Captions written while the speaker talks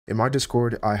in my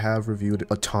Discord, I have reviewed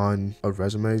a ton of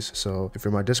resumes. So if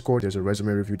you're in my Discord, there's a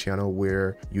resume review channel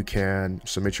where you can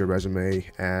submit your resume,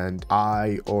 and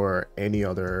I or any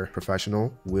other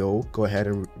professional will go ahead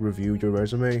and review your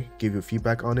resume, give you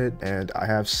feedback on it. And I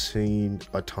have seen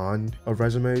a ton of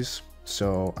resumes,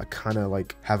 so I kind of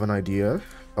like have an idea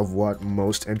of what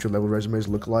most entry-level resumes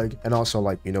look like, and also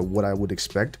like, you know, what I would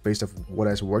expect based off what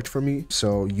has worked for me.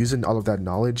 So using all of that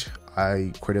knowledge,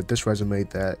 I created this resume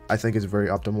that I think is very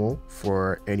optimal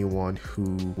for anyone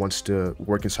who wants to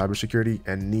work in cybersecurity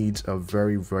and needs a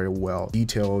very, very well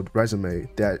detailed resume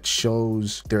that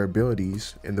shows their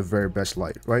abilities in the very best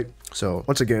light, right? So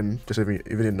once again, just if you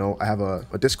didn't know, I have a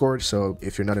Discord. So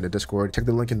if you're not in the Discord, check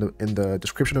the link in the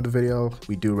description of the video.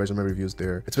 We do resume reviews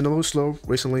there. It's been a little slow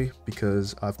recently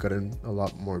because I've gotten a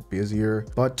lot more busier,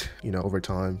 but you know, over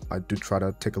time, I do try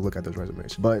to take a look at those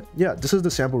resumes. But yeah, this is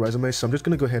the sample resume. So I'm just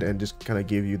gonna go ahead and just kind of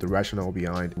give you the rationale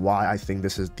behind why I think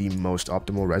this is the most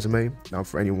optimal resume now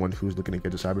for anyone who's looking to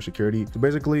get into cybersecurity. So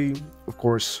basically, of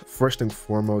course, first and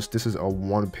foremost, this is a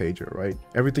one-pager, right?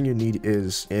 Everything you need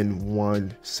is in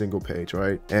one single page,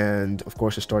 right? And of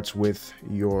course, it starts with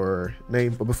your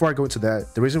name. But before I go into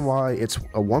that, the reason why it's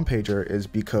a one-pager is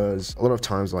because a lot of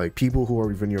times, like, people who are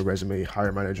reviewing your resume,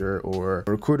 hire manager or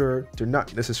recruiter, they're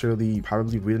not necessarily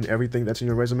probably reading everything that's in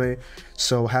your resume.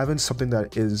 So having something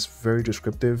that is very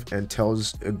descriptive and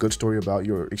tells a good story about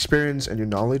your experience and your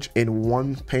knowledge in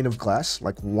one pane of glass,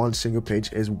 like one single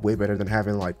page, is way better than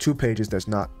having like 2 pages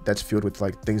that's filled with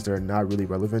like things that are not really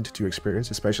relevant to your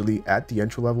experience, especially at the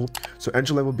entry level. So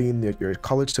entry level being that you're a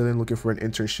college student looking for an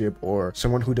internship, or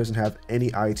someone who doesn't have any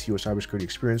IT or cybersecurity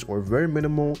experience, or very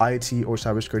minimal IT or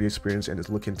cybersecurity experience, and is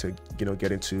looking to, you know,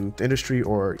 get into the industry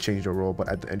or change their role, but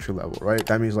at the entry level, right?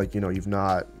 That means like, you know, you've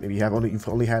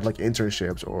only had like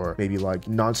internships, or maybe like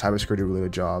non-cybersecurity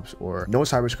related jobs, or no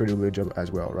cybersecurity related job as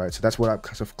well, right? So that's what I'm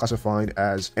classifying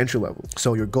as entry level.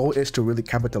 So your goal is to really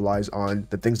capitalize on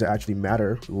the things that actually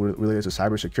matter related to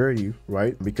cybersecurity,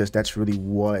 right? Because that's really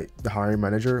what the hiring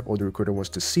manager or the recruiter wants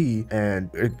to see, and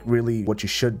really what you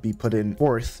should be putting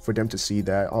forth for them to see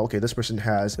that, oh, okay, this person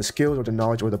has the skills or the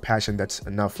knowledge or the passion that's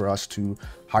enough for us to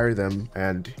hire them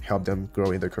and help them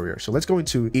grow in their career. So let's go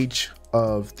into each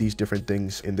of these different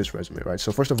things in this resume, right?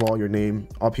 So first of all, your name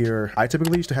up here. I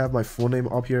typically used to have my full name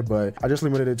up here, but I just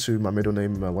limited it to my middle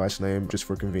name and my last name just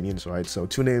for convenience, right? So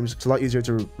 2 names, it's a lot easier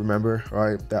to remember,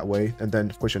 right, that way. And then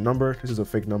of course your number, this is a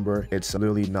fake number. It's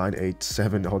literally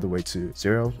 987 all the way to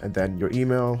 0. And then your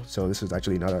email, so this is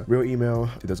actually not a real email,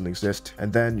 it doesn't exist.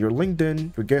 And then your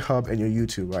LinkedIn, your GitHub, and your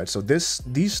YouTube, right? So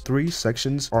these 3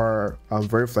 sections are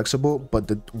very flexible, but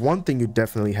the one thing you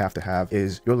definitely have to have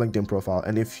is your LinkedIn profile.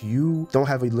 And if you don't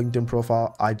have a LinkedIn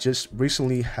profile, I just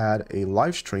recently had a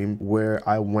live stream where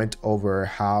I went over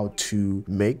how to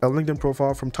make a LinkedIn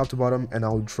profile from top to bottom, and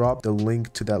I'll drop the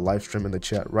link to that live stream in the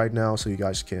chat right now so you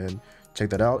guys can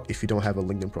check that out if you don't have a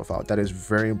LinkedIn profile. That is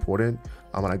very important.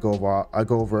 And I go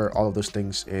over all of those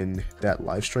things in that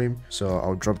live stream, so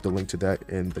I'll drop the link to that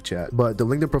in the chat. But the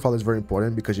LinkedIn profile is very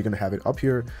important because you're gonna have it up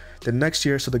here the next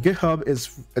year. So the GitHub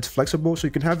it's flexible, so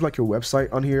you can have like your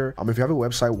website on here. If you have a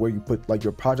website where you put like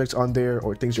your projects on there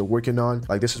or things you're working on,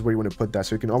 like this is where you want to put that.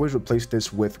 So you can always replace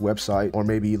this with website, or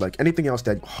maybe like anything else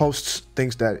that hosts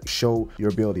things that show your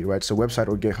ability, right? So website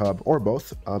or GitHub or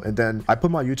both. And then I put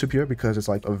my YouTube here because it's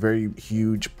like a very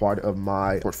huge part of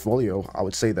my portfolio, I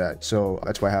would say that. So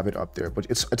that's why I have it up there. But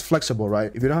it's flexible,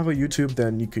 right? If you don't have a YouTube,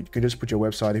 then you can just put your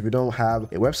website. If you don't have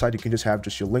a website, you can just have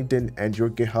just your LinkedIn and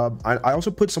your GitHub. I also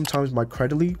put sometimes my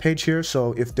Credly page here,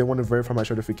 so if they want to verify my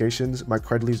certifications, my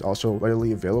Credly is also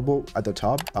readily available at the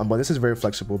top. But this is very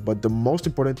flexible. But the most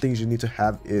important things you need to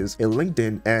have is a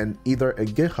LinkedIn and either a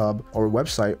GitHub or a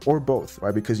website, or both,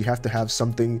 right? Because you have to have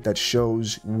something that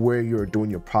shows where you're doing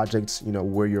your projects, you know,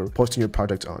 where you're posting your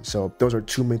project on. So those are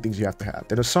 2 main things you have to have.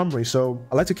 Then a summary. So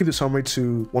I like to keep the summary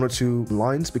to 1 or 2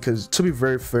 lines, because to be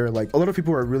very fair, like a lot of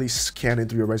people are really scanning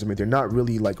through your resume. They're not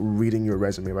really like reading your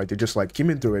resume, right? They're just like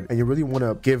skimming through it, and you really want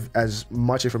to give as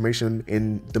much information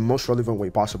in the most relevant way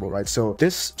possible, right? So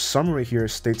this summary here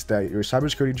states that you're a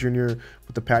cybersecurity junior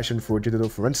with a passion for digital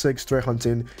forensics, threat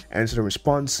hunting, and incident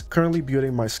response, currently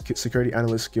building my security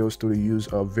analyst skills through the use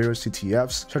of various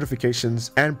CTFs,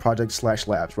 certifications, and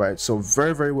projects/labs, right? So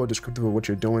very, very well descriptive of what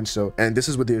you're doing. So, and this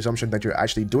is with the assumption that you're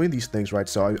actually doing these things, right?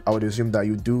 So I would assume that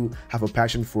you do have a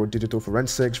passion for digital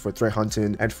forensics, for threat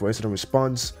hunting, and for incident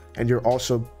response. and you're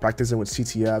also practicing with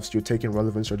CTFs, you're taking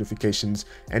relevant certifications,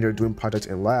 and you're doing projects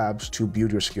in labs to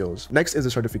build your skills. Next is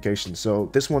the certification. So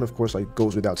this one, of course, like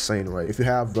goes without saying, right? If you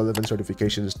have relevant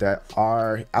certifications that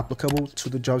are applicable to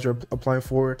the jobs you're applying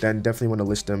for, then definitely want to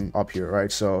list them up here,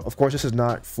 right? So of course, this is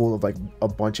not full of like a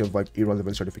bunch of like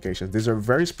irrelevant certifications. These are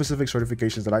very specific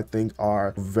certifications that I think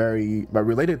are very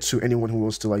related to anyone who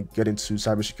wants to like get into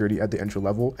cybersecurity at the entry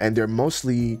level, and they're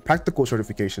mostly practical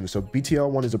certifications. So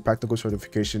BTL1 is a practical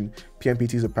certification,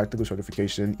 PMPT is a practical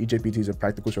certification, EJPT is a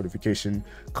practical certification.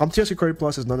 CompTIA Security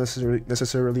Plus is not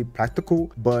necessarily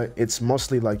practical, but it's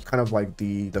mostly like kind of like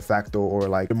the de facto or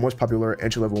like the most popular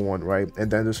entry-level one, right? And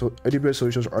then the AWS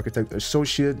Solutions Architect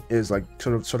Associate is like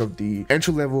sort of the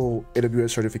entry-level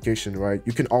AWS certification, right?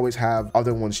 You can always have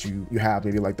other ones you have,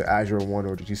 maybe like the Azure one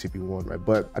or the GCP one, right?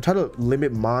 But I try to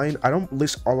limit mine. I don't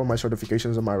list all of my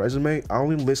certifications on my resume. I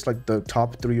only list like the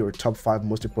top 3 or top 5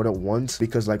 most important ones,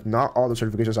 because like not all the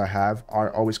certifications I have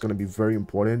are always going to be very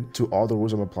important to all the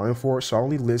roles I'm applying for. So I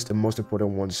only list the most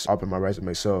important ones up in my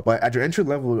resume. So, but at your entry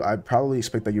level, I probably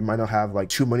expect that you might not have like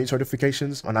too many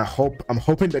certifications, and I'm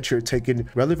hoping that you're taking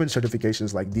relevant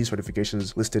certifications like these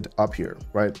certifications listed up here,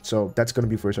 right? So that's going to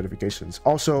be for your certifications.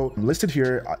 Also listed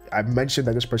here, I mentioned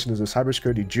that this person is a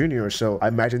cybersecurity junior, so I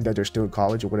imagine that they're still in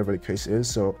college or whatever the case is.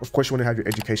 So of course you want to have your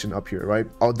education up here, right?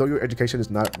 Although your education is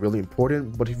not really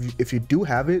important, but if you do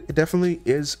have it, it definitely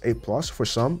is a plus for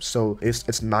some. So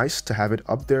it's nice to have it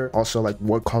up there. Also, like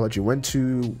what college you went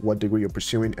to, what degree you're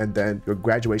pursuing, and then your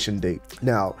graduation date.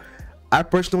 Now, I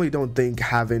personally don't think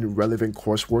having relevant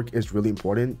coursework is really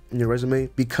important in your resume,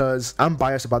 because I'm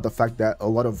biased about the fact that a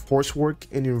lot of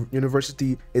coursework in your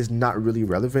university is not really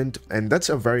relevant, and that's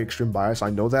a very extreme bias, I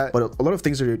know that, but a lot of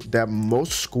things that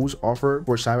most schools offer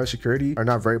for cybersecurity are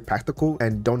not very practical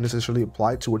and don't necessarily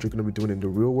apply to what you're going to be doing in the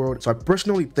real world. So I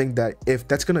personally think that if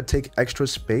that's going to take extra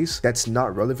space that's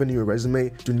not relevant in your resume,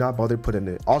 do not bother putting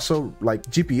it. Also, like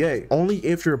GPA, only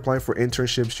if you're applying for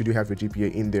internships should you have your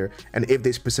GPA in there, and if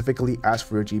they specifically ask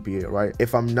for your GPA, right?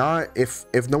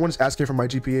 If no one's asking for my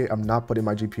GPA, I'm not putting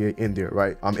my GPA in there,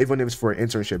 right? Even if it's for an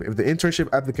internship. If the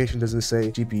internship application doesn't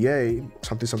say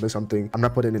GPA something, I'm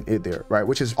not putting it in there, right?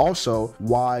 Which is also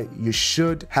why you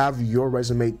should have your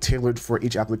resume tailored for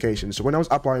each application. So when I was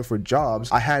applying for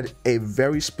jobs, I had a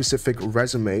very specific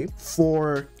resume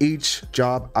for each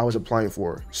job I was applying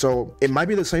for. So it might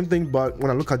be the same thing, but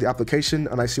when I look at the application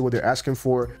and I see what they're asking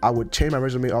for, I would change my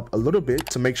resume up a little bit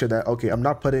to make sure that, okay, I'm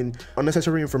not putting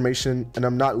unnecessary information and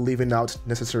I'm not leaving out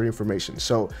necessary information.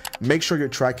 So make sure you're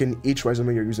tracking each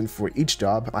resume you're using for each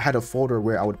job. I had a folder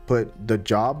where I would put the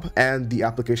job and the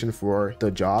application for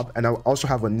the job, and I would also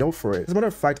have a note for it. As a matter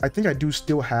of fact, I think I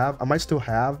might still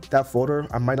have that folder.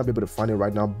 I might not be able to find it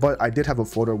right now, but I did have a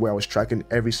folder where I was tracking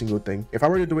every single thing. If I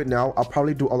were to do it now, I'll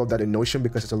probably do all of that in Notion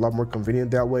because it's a lot more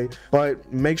convenient that way, but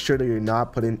make sure that you're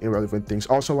not putting irrelevant things.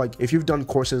 Also, like if you've done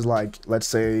courses like, let's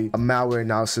say, a malware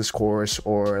analysis course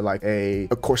or like a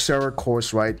Coursera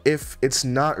course, right? If it's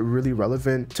not really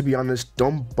relevant, to be honest,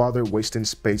 don't bother wasting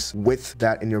space with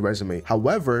that in your resume.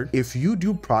 However, if you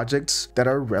do projects that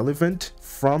are relevant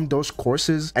from those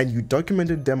courses and you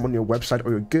documented them on your website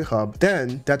or your GitHub,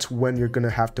 then that's when you're gonna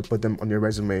have to put them on your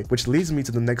resume, which leads me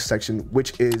to the next section,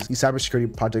 which is the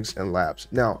cybersecurity projects and labs.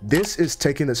 Now, this is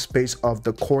taking the space of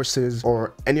the courses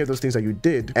or any of those things that you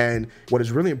did, and what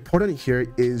is really important here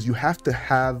is you have to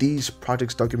have these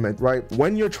projects documented, right?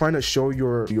 When you're trying to show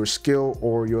your skill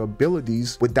or your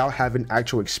abilities without having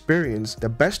actual experience, the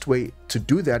best way to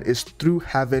do that is through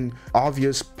having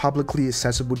obvious, publicly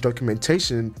accessible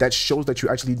documentation that shows that you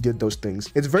actually did those things.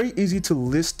 It's very easy to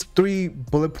list 3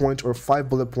 bullet points or 5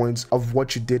 bullet points of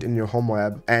what you did in your home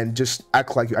lab and just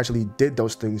act like you actually did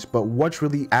those things. But what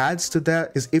really adds to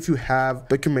that is if you have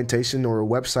documentation or a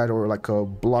website or like a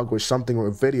blog or something or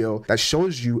a video that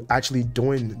shows you actually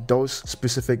doing those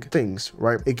specific things,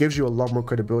 right? It gives you a lot more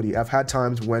credibility. I've had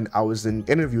times when I was in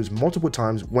interviews, multiple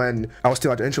times when I was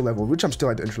still at the entry level, which I'm still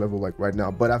at the entry level like right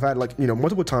now, but I've had like,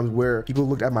 multiple times where people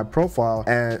looked at my profile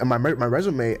and my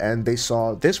resume and they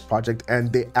saw this project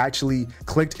and they actually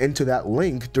clicked into that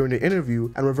link during the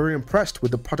interview and were very impressed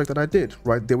with the project that I did,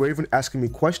 right? They were even asking me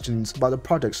questions about the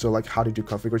project. So like, how did you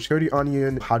configure security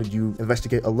onion? How did you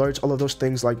investigate alerts? All of those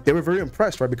things, like they were very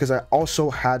impressed, right? Because I also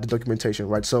had the documentation,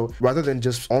 right? So rather than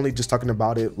just talking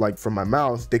about it like from my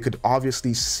mouth, they could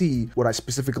obviously see what I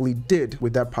specifically did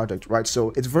with that project, right?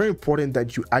 So it's very important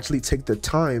that you actually take the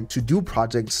time to do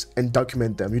projects and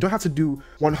document them. You don't have to do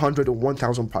 100 or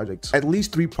 1,000 projects. At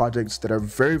least 3 projects that are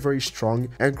very, very strong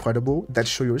and credible, that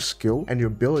show your skill and your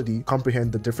ability to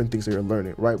comprehend the different things that you're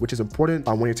learning, right? Which is important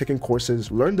when you're taking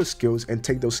courses. Learn the skills and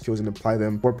take those skills and apply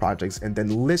them for projects, and then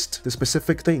list the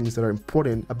specific things that are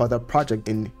important about that project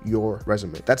in your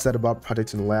resume. That's that about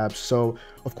projects and labs. So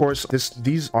of course,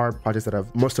 these are projects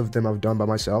that most of them I've done by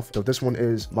myself. So this one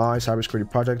is my cybersecurity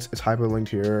project. It's hyperlinked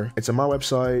here. It's on my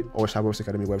website or Cybersecurity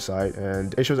Academy website,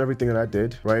 and it shows everything that I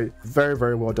did, right? Very,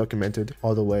 very well documented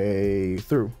all the way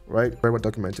through, right? Very well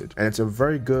documented. And it's a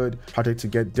very good project to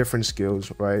get different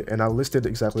skills, right? And I listed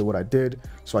exactly what I did.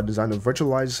 So I designed a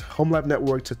virtualized home lab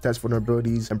network to test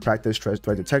vulnerabilities and practice threat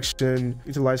detection,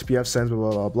 utilize pfSense, blah,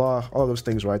 blah, blah, blah, all of those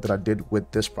things, right, that I did with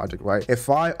this project, right? If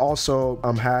I also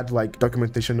had like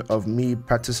documentation of me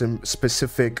practicing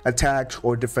specific attack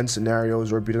or defense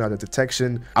scenarios or beating out the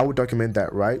detection, I would document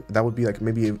that, right? That would be like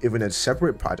maybe even a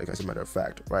separate project, as a matter of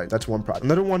fact, right? That's one project.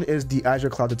 Another one is the Azure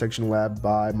Cloud Detection Lab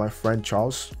by my friend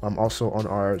Charles. I'm also on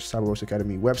our Cybersecurity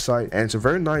Academy website, and it's a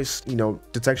very nice,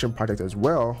 detection project as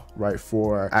well, right,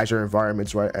 for Azure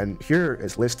environments, right? And here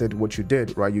is listed what you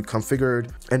did, right? You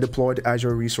configured and deployed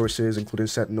Azure resources, including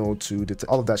Sentinel, to detect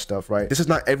all of that stuff, right? This is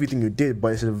not everything you did,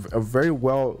 but it's a very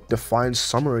well defined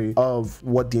summary of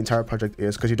what the entire project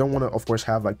is, because you don't want to, of course,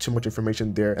 have like too much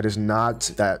information there that is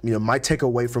not that might take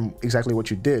away from exactly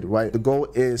what you did, right? The goal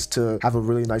is to have a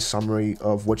really nice summary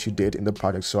of what you did in the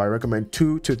project. So I recommend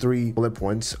 2 to 3 bullet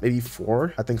points, maybe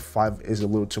 4. I think 5 is a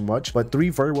little too much, but 3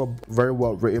 very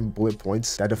well written bullet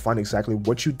points that define exactly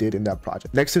what you did in that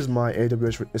project. Next is my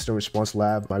AWS Incident Response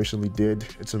Lab I recently did.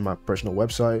 It's on my personal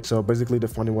website. So basically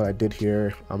defining what I did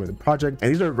here in the project,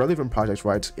 and these are relevant projects,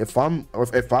 right? If I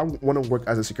want to work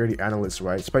as a security analyst,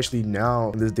 right, especially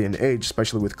now in this day and age,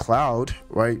 especially with cloud,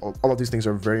 right, all of these things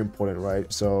are very important,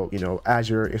 right? So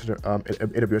Azure,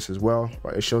 AWS as well,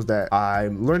 right? It shows that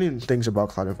I'm learning things about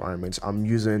cloud environments. I'm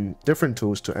using different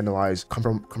tools to analyze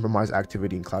compromised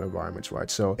activity in cloud environments, right?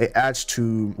 So it adds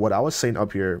to what I was saying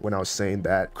up here when I was saying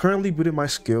that currently building my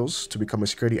skills to become a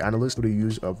security analyst through the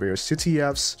use of various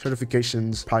CTFs,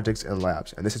 certifications, projects, and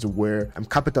labs. And this is where I'm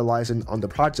capitalizing on the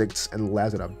projects and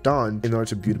labs that I've done in order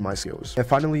to build my skills. And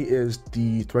finally is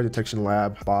the threat detection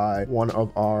lab by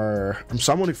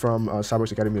someone from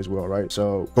Cybersecurity Academy as well, right?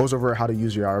 So goes over how to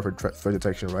use your IR for threat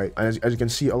detection, right? And as you can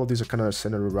see, all of these are kind of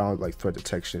centered around like threat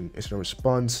detection, incident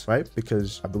response, right?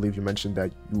 Because I believe you mentioned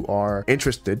that you are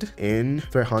interested in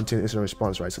threat hunting, incident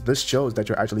response, right? So this shows that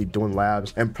you're actually doing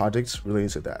labs and projects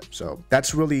related to that. So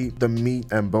that's really the meat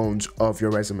and bones of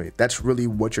your resume. That's really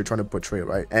what you're trying to portray,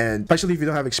 right? And especially if you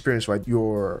don't have experience, right?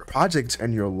 Your projects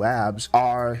and your labs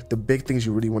are the big things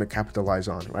you really want to capitalize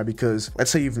on, right? Because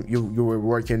let's say you were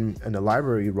working in a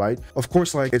library, right? Of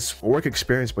course, like it's work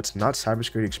experience, but it's not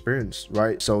cybersecurity experience,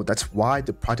 right? So that's why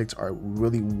the projects are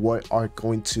really what are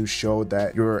going to show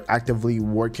that you're actively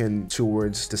working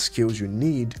towards the skills you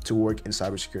need to work in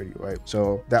cybersecurity, right?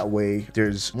 So that way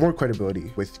there's more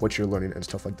credibility with what you're learning and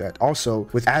stuff like that. Also,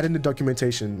 with adding the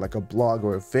documentation like a blog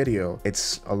or a video, it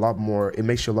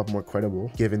makes you a lot more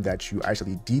credible, given that you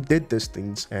actually did these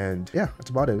things. And yeah, that's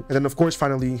about it. And then of course,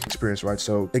 finally, experience, right?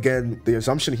 So again, the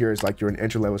assumption here is like you're an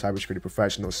entry-level cybersecurity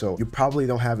professional, so you probably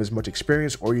don't have as much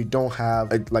experience, or you don't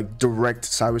have a direct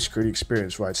cybersecurity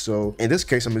experience, right? So in this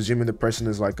case, I'm assuming the person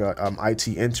is like a IT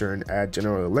intern at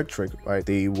General Electric, right?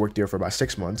 They worked there for about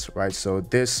 6 months, right? So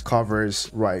this covers,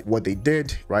 right, what they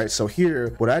did, right? So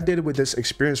here, what I did with this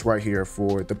experience right here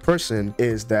for the person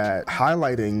is that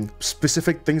highlighting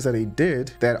specific things that they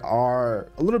did that are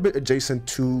a little bit adjacent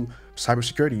to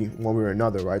cybersecurity one way or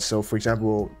another, right? So for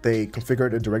example, they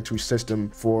configured a directory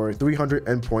system for 300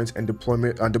 endpoints and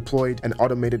deployed an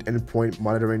automated endpoint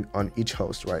monitoring on each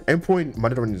host, right? Endpoint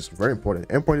monitoring is very important.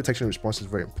 Endpoint detection and response is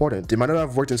very important. They might not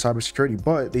have worked in cybersecurity,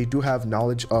 but they do have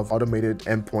knowledge of automated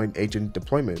endpoint agent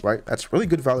deployment, right? That's really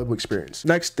good, valuable experience.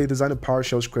 Next, they designed a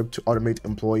PowerShell script to automate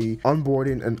employee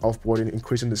onboarding and offboarding,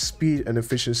 increasing the speed and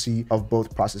efficiency of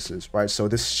both processes, right? So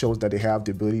this shows that they have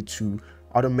the ability to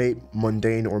automate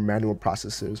mundane or manual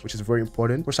processes, which is very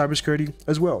important for cybersecurity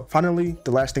as well. Finally,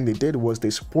 the last thing they did was they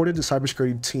supported the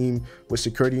cybersecurity team with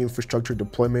security infrastructure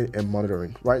deployment and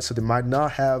monitoring, right? So they might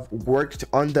not have worked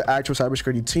on the actual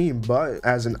cybersecurity team, but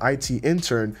as an IT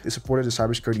intern, they supported the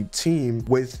cybersecurity team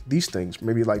with these things,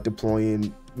 maybe like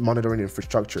deploying monitoring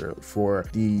infrastructure, for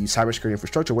the cybersecurity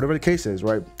infrastructure, whatever the case is,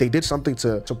 right? They did something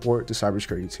to support the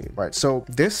cybersecurity team, right? So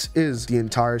this is the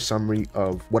entire summary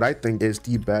of what I think is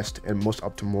the best and most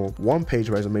optimal one-page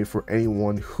resume for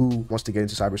anyone who wants to get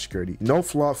into cybersecurity. No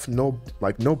fluff, no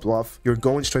bluff. You're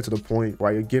going straight to the point,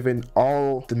 right? You're given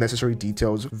all the necessary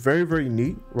details. Very, very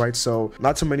neat, right? So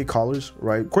not too many colors,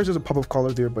 right? Of course, there's a pop of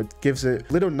color there, but gives it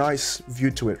a little nice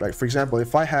view to it. Like, for example,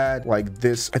 if I had like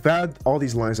this, if I had all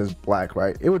these lines as black,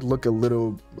 right, it would look a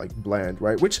little like bland,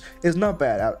 right? Which is not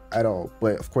bad at all,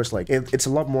 but of course, like it's a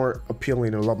lot more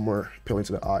appealing and a lot more appealing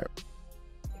to the eye.